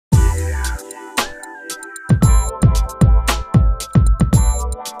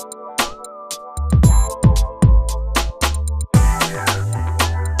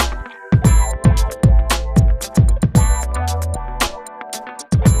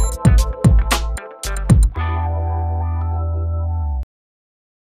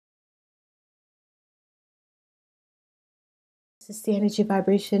is the energy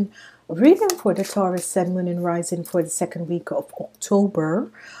vibration reading for the Taurus Sun, Moon, and Rising for the second week of October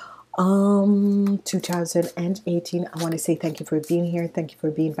 2018. I want to say thank you for being here. Thank you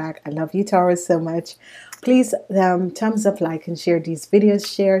for being back. I love you, Taurus, so much. Please thumbs up, like, and share these videos.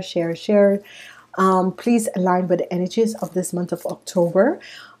 Share. Please align with the energies of this month of October.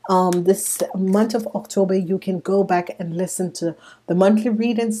 This month of October, you can go back and listen to the monthly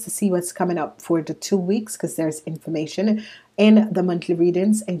readings to see what's coming up for the 2 weeks, because there's information in the monthly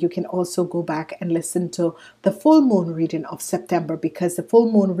readings. And you can also go back and listen to the full moon reading of September, because the full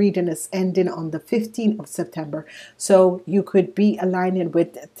moon reading is ending on the 15th of September. So you could be aligning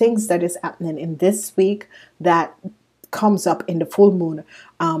with things that is happening in this week that comes up in the full moon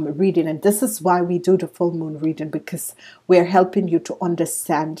reading. And this is why we do the full moon reading, because we're helping you to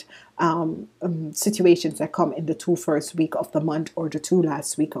understand situations that come in the first week of the month or the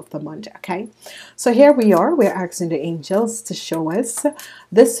last week of the month. Okay, so here we are. We're asking the angels to show us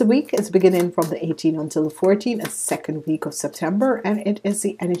this week is beginning from the 18th until the 14th, a second week of September, and it is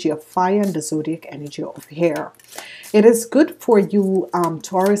the energy of fire and the zodiac energy of air. It is good for you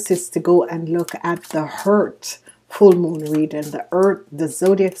Tauruses to go and look at the hurt full moon reading, the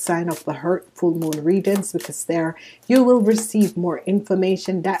zodiac sign of the hurt full moon readings, because there you will receive more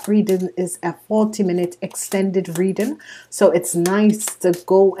information. That reading is a 40-minute extended reading, so it's nice to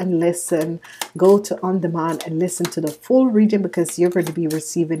go and listen, go to on demand and listen to the full reading, because you're going to be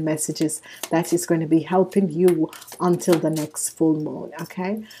receiving messages that is going to be helping you until the next full moon.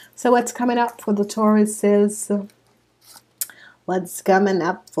 Okay, so what's coming up for the Tauruses? What's coming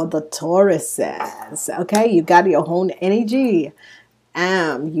up for the Tauruses? Okay, you got your own energy.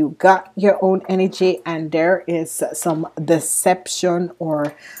 You got your own energy, and there is some deception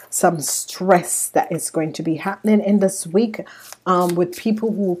or some stress that is going to be happening in this week with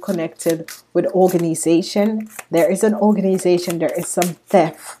people who connected with organization. There is an organization, there is some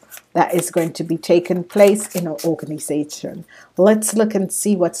theft that is going to be taking place in an organization. Let's look and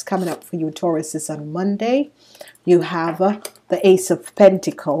see what's coming up for you Tauruses on Monday. You have the Ace of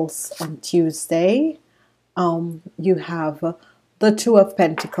Pentacles on Tuesday. You have the Two of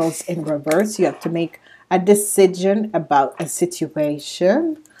Pentacles in reverse. You have to make a decision about a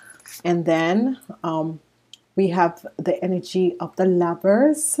situation. And then we have the energy of the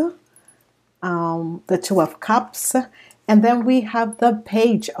Lovers, the Two of Cups, and then we have the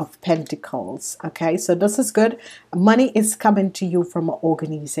Page of Pentacles. Okay, so this is good. Money is coming to you from an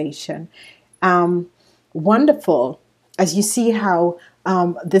organization. Wonderful, as you see how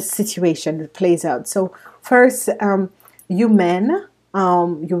this situation plays out. So first, you men,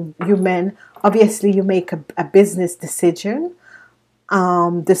 obviously you make a business decision.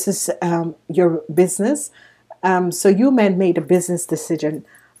 This is your business. So you men made a business decision,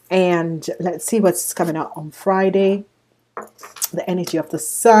 and let's see what's coming out on Friday. The energy of the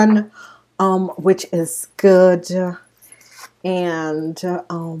Sun, which is good, and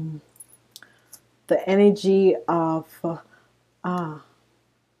the energy of the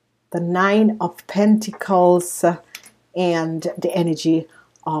Nine of Pentacles, and the energy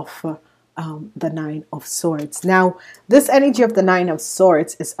of the Nine of Swords. Now, this energy of the Nine of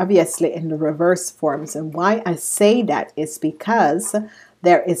Swords is obviously in the reverse forms, and why I say that is because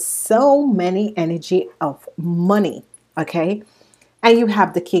there is so many energy of money. Okay, and you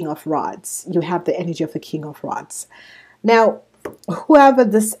have the King of Rods. You have the energy of the King of Rods. Now, whoever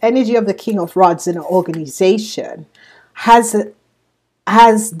this energy of the King of Rods in an organization has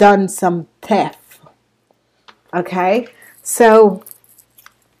done some theft. Okay, so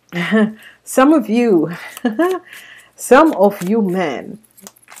some of you men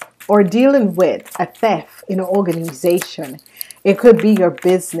are dealing with a theft in an organization. It could be your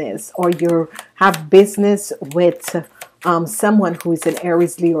business, or you have business with someone who is an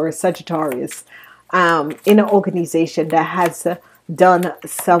Aries, Leo, or a Sagittarius in an organization that has done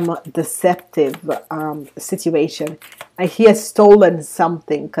some deceptive situation. He has stolen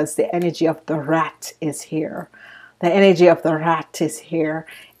something, because the energy of the rat is here. The energy of the rat is here,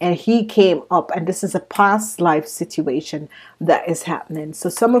 and he came up, and this is a past life situation that is happening. So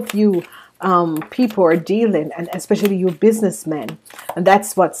some of you people are dealing, and especially you businessmen, and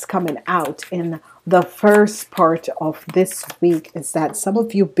that's what's coming out in the first part of this week, is that some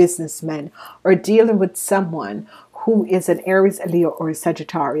of you businessmen are dealing with someone who is an Aries, a Leo, or a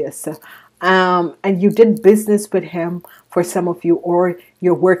Sagittarius, and you did business with him for some of you, or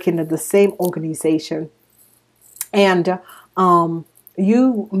you're working at the same organization, and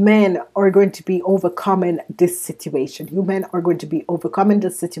you men are going to be overcoming this situation. You men are going to be overcoming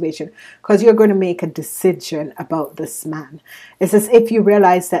this situation because you're going to make a decision about this man. It's as if you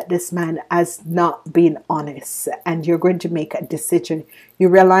realize that this man has not been honest, and you're going to make a decision. You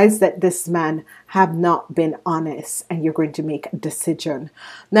realize that this man have not been honest, and you're going to make a decision.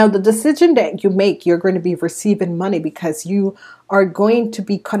 Now, the decision that you make, you're going to be receiving money because you are going to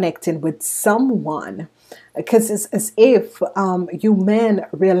be connecting with someone, because it's as if you men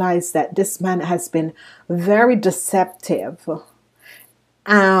realize that this man has been very deceptive.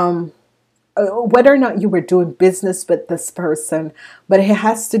 Whether or not you were doing business with this person, but it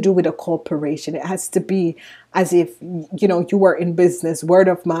has to do with a corporation. It has to be as if, you know, you were in business, word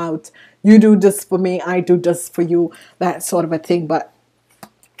of mouth. You do this for me, I do this for you, that sort of a thing. But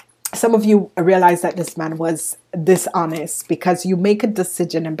some of you realize that this man was dishonest because you make a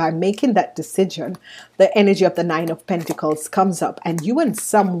decision, and by making that decision, the energy of the Nine of Pentacles comes up, and you and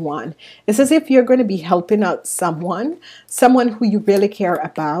someone, it's as if you're going to be helping out someone who you really care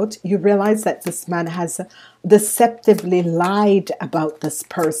about. You realize that this man has deceptively lied about this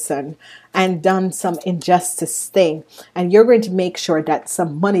person and done some injustice thing, and you're going to make sure that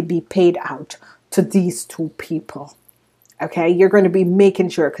some money be paid out to these two people. Okay, you're going to be making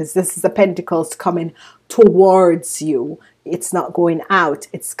sure, because this is the Pentacles coming towards you. It's not going out,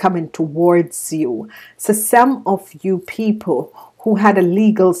 it's coming towards you. So some of you people who had a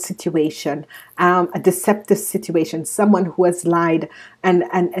legal situation, a deceptive situation, someone who has lied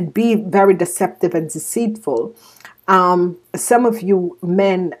and be very deceptive and deceitful. Some of you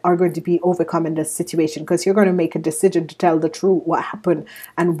men are going to be overcoming this situation because you're going to make a decision to tell the truth, what happened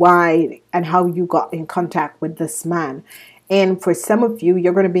and why and how you got in contact with this man. And for some of you,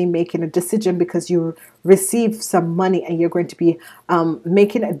 you're going to be making a decision because you received some money, and you're going to be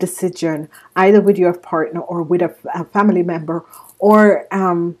making a decision either with your partner or with a family member, or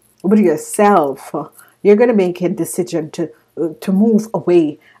with yourself. You're going to make a decision to move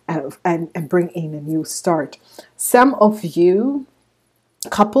away and bring in a new start. Some of you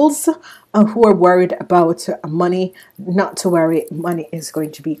couples who are worried about money, not to worry, money is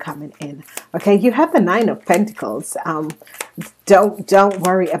going to be coming in. Okay, you have the Nine of Pentacles. Don't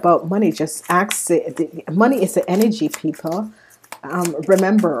worry about money. Just ask. Money is the energy, people.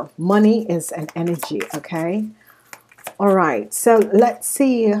 Remember, money is an energy. Okay. All right. So let's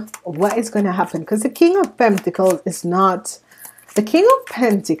see what is going to happen, because the King of Pentacles is not. The King of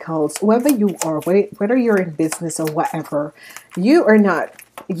Pentacles, whoever you are, whether you're in business or whatever, you are not,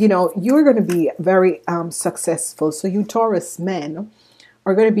 you know, you're going to be very successful. So you Taurus men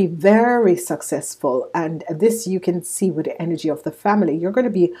are going to be very successful. And this you can see with the energy of the family. You're going to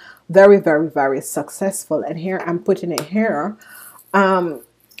be very, very, very successful. And here I'm putting it here.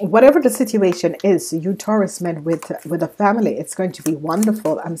 Whatever the situation is, you Taurus men with a family, it's going to be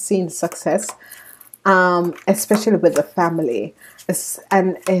wonderful. I'm seeing success. Especially with the family,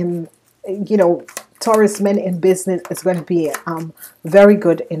 and you know, Taurus men in business is going to be very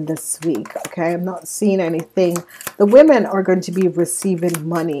good in this week. Okay, I'm not seeing anything. The women are going to be receiving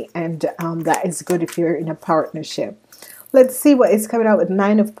money, and that is good if you're in a partnership. Let's see what is coming out with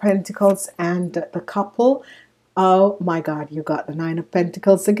Nine of Pentacles and the couple. Oh my God, you got the Nine of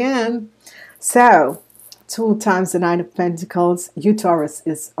Pentacles again. So 2 times the Nine of Pentacles. You Taurus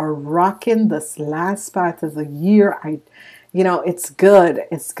are rocking this last part of the year. You know, it's good.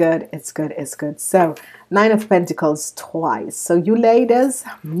 It's good. It's good. It's good. So Nine of Pentacles twice. So you ladies,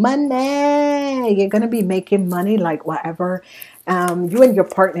 money. You're going to be making money like whatever. You and your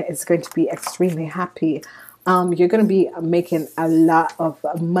partner is going to be extremely happy. You're going to be making a lot of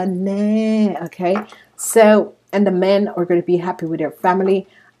money. Okay. So, and the men are going to be happy with their family.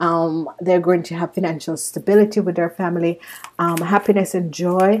 They're going to have financial stability with their family, happiness and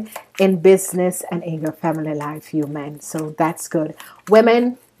joy in business and in your family life, you men. So that's good.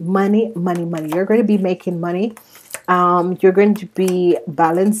 Women, money, money, money. You're going to be making money. You're going to be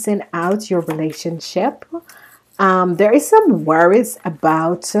balancing out your relationship. There is some worries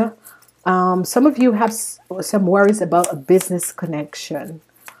about, some of you have some worries about a business connection.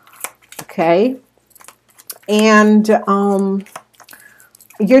 Okay. And,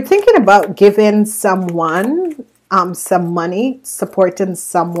 you're thinking about giving someone some money, supporting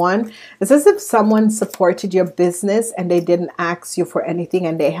someone. It's as if someone supported your business and they didn't ask you for anything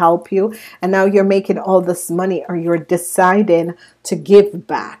and they help you. And now you're making all this money, or you're deciding to give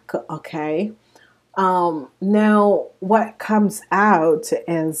back. Okay. Now what comes out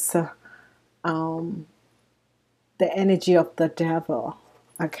is the energy of the devil.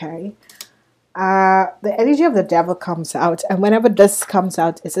 Okay. The energy of the devil comes out, and whenever this comes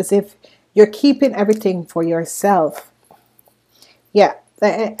out, it's as if you're keeping everything for yourself. Yeah,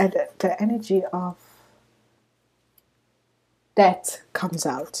 the energy of that comes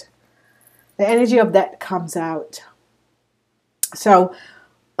out. The energy of that comes out. So,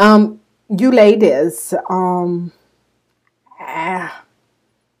 you ladies,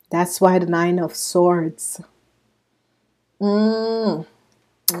 that's why the Nine of Swords. That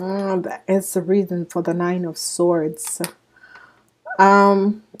is the reason for the Nine of Swords.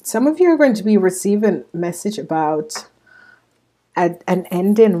 Some of you are going to be receiving a message about an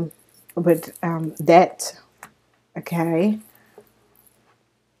ending with debt. Okay,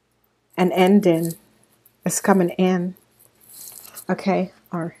 an ending is coming in. Okay,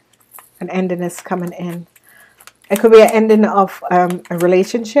 or an ending is coming in. It could be an ending of a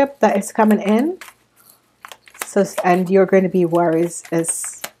relationship that is coming in. So, and you're going to be worried.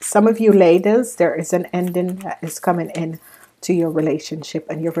 As some of you ladies, there is an ending that is coming in to your relationship,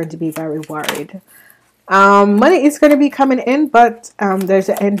 and you're going to be very worried. Money is going to be coming in, but there's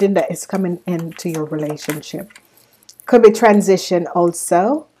an ending that is coming into your relationship. Could be transition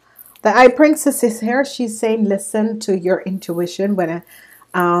also. The High Priestess is here. She's saying, listen to your intuition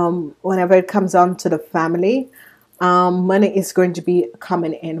whenever it comes on to the family. Money is going to be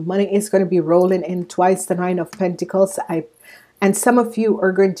coming in. Money is going to be rolling in twice. The Nine of Pentacles. And some of you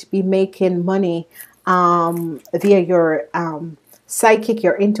are going to be making money via your psychic,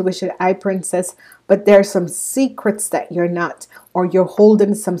 your intuition, High Priestess. But there are some secrets that you're not, or you're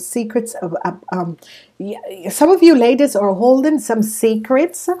holding some secrets of. Some of you ladies are holding some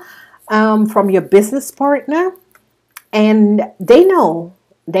secrets from your business partner, and they know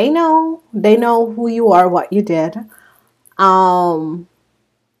who you are, what you did. And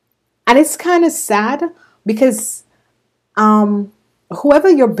it's kind of sad because whoever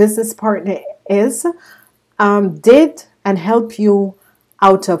your business partner is did and helped you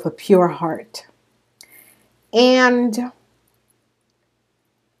out of a pure heart. And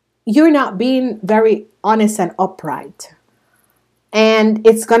you're not being very honest and upright. And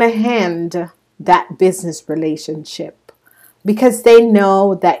it's going to end that business relationship because they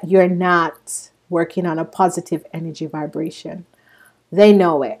know that you're not working on a positive energy vibration. They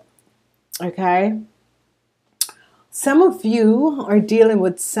know it. Okay? Some of you are dealing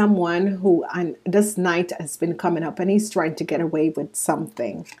with someone who, and this night has been coming up, and he's trying to get away with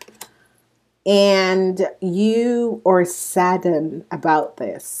something. And you are saddened about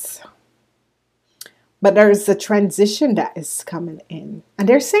this. But there's a transition that is coming in. And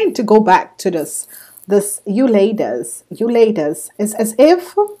they're saying to go back to this you ladies, it's as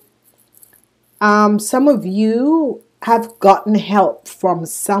if some of you have gotten help from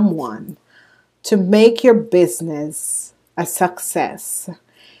someone to make your business a success.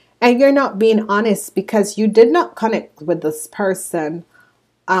 And you're not being honest because you did not connect with this person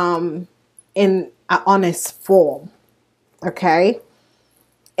in an honest form. Okay?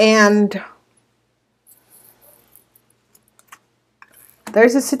 And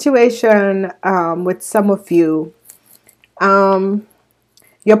there's a situation with some of you.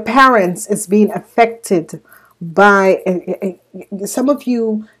 Your parents is being affected by some of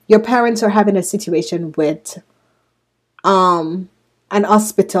you. Your parents are having a situation with an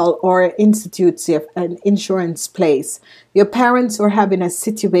hospital or institute, an insurance place. Your parents are having a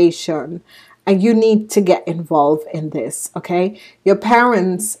situation, and you need to get involved in this. Okay, your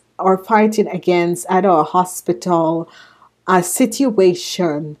parents are fighting against either a hospital, a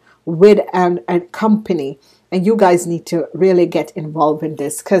situation with a company, and you guys need to really get involved in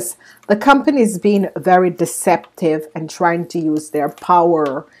this because the company is being very deceptive and trying to use their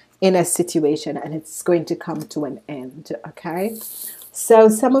power in a situation, and it's going to come to an end. Okay, so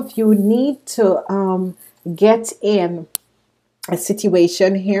some of you need to get in a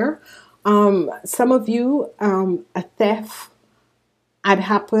situation here. Some of you, a theft had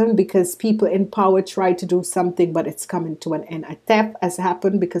happened because people in power try to do something, but it's coming to an end. A theft has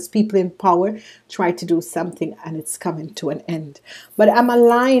happened because people in power try to do something, and it's coming to an end. But I'm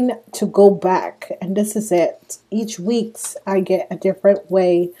aligned to go back, and this is it. Each week I get a different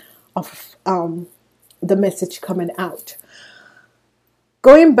way of the message coming out.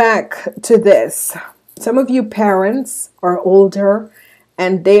 Going back to this, some of you parents are older,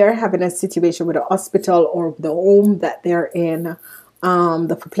 and they are having a situation with a hospital or the home that they're in.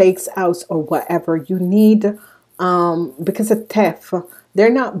 The plague's house or whatever you need, because of theft,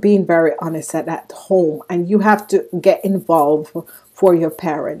 they're not being very honest at that home, and you have to get involved for your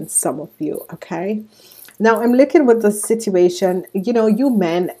parents, some of you. Okay, now I'm looking with the situation. You know, you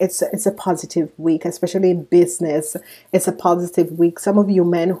men, it's a positive week, especially in business. It's a positive week. Some of you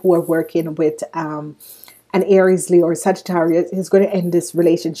men who are working with an Aries, Leo, or Sagittarius is going to end this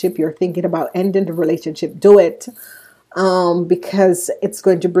relationship. You're thinking about ending the relationship. Do it. because it's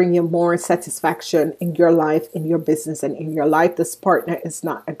going to bring you more satisfaction in your life, in your business, and in your life. This partner is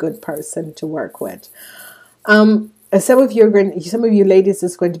not a good person to work with. Some of you ladies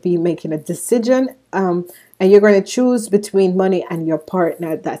is going to be making a decision, and you're going to choose between money and your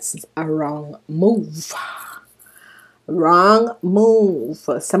partner. That's a wrong move. Wrong move.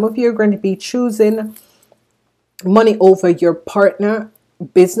 Some of you are going to be choosing money over your partner,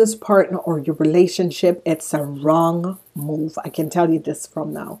 business partner, or your relationship. It's a wrong move. I can tell you this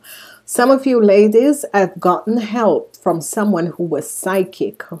from now. Some of you ladies have gotten help from someone who was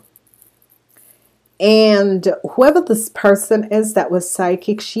psychic. And whoever this person is that was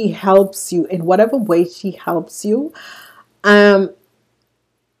psychic, she helps you in whatever way she helps you. You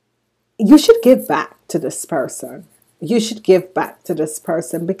should give back to this person. You should give back to this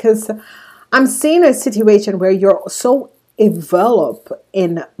person, because I'm seeing a situation where you're so enveloped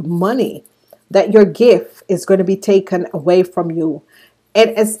in money that your gift is going to be taken away from you.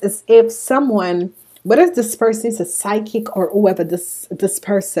 It is as if someone, whether this person is a psychic or whoever this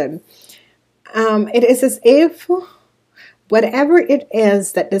person, it is as if whatever it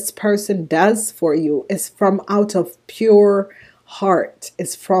is that this person does for you is from out of pure heart,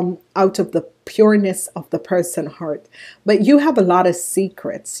 is from out of the pureness of the person's heart. But you have a lot of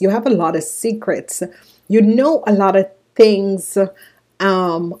secrets. You have a lot of secrets. You know a lot of things,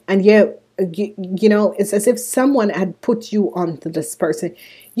 and you know, it's as if someone had put you onto this person.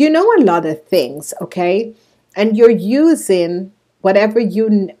 You know a lot of things, okay? And you're using whatever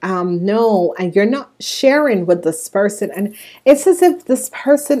you know, and you're not sharing with this person. And it's as if this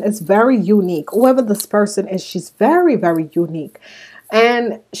person is very unique. Whoever this person is, she's very, very unique.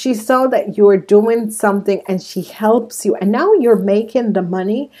 And she saw that you're doing something and she helps you. And now you're making the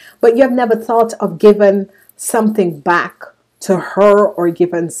money, but you have never thought of giving something back to her, or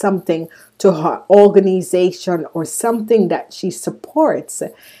giving something to her organization, or something that she supports.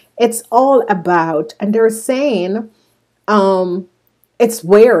 It's all about, and they're saying, it's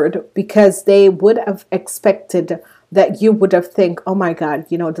weird, because they would have expected that you would have think, oh my God,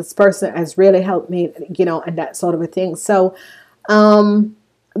 you know, this person has really helped me, you know, and that sort of a thing. So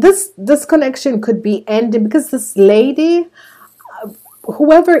this connection could be ending, because this lady,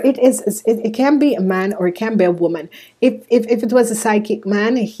 whoever it is, it can be a man or it can be a woman. If it was a psychic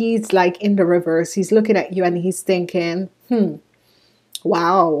man, he's like in the reverse. He's looking at you and he's thinking,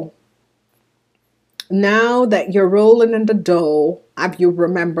 wow, now that you're rolling in the dough, have you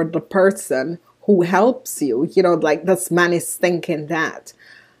remembered the person who helps you? You know, like this man is thinking that.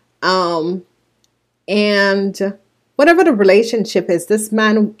 And whatever the relationship is, this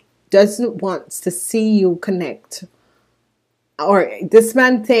man doesn't want to see you connect. Or this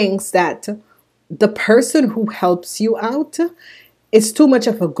man thinks that the person who helps you out is too much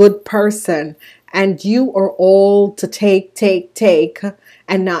of a good person, and you are all to take,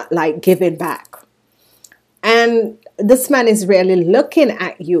 and not like giving back. And this man is really looking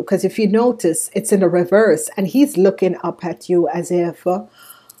at you, because if you notice, it's in the reverse, and he's looking up at you as if,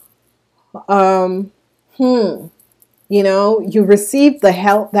 you know, you receive the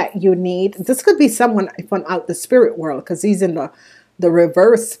help that you need. This could be someone from out the spirit world, because he's in the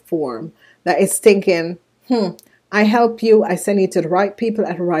reverse form, that is thinking, I help you. I send you to the right people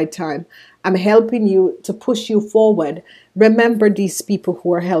at the right time. I'm helping you to push you forward. Remember these people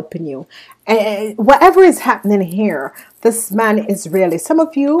who are helping you. And whatever is happening here, this man is really, some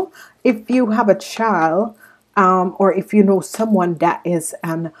of you, if you have a child, or if you know someone that is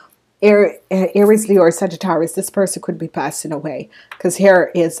an Aries, Leo, or Sagittarius, this person could be passing away, because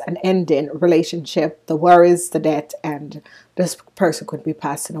here is an ending relationship, the worries, the debt, and this person could be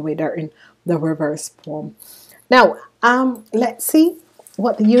passing away. They're in the reverse form. Now, let's see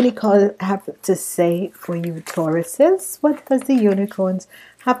what the unicorns have to say for you, Tauruses. What does the unicorns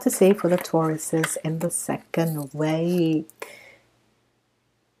have to say for the Tauruses in the second week?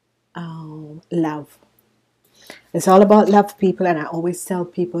 Oh, love. It's all about love, people, and I always tell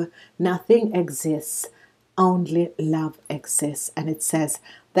people nothing exists, only love exists. And it says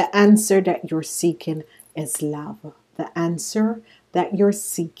the answer that you're seeking is love. The answer that you're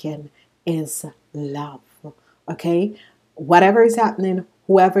seeking is love. Okay? Whatever is happening,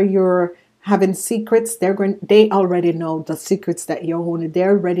 whoever you're having secrets, they already know the secrets that you're holding. They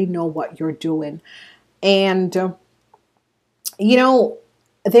already know what you're doing. And you know,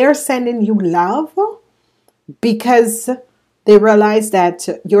 they're sending you love because they realize that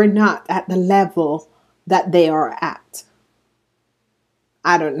you're not at the level that they are at.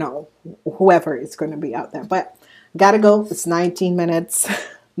 I don't know, whoever is going to be out there, but gotta go. It's 19 minutes.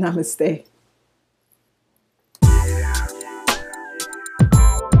 Namaste.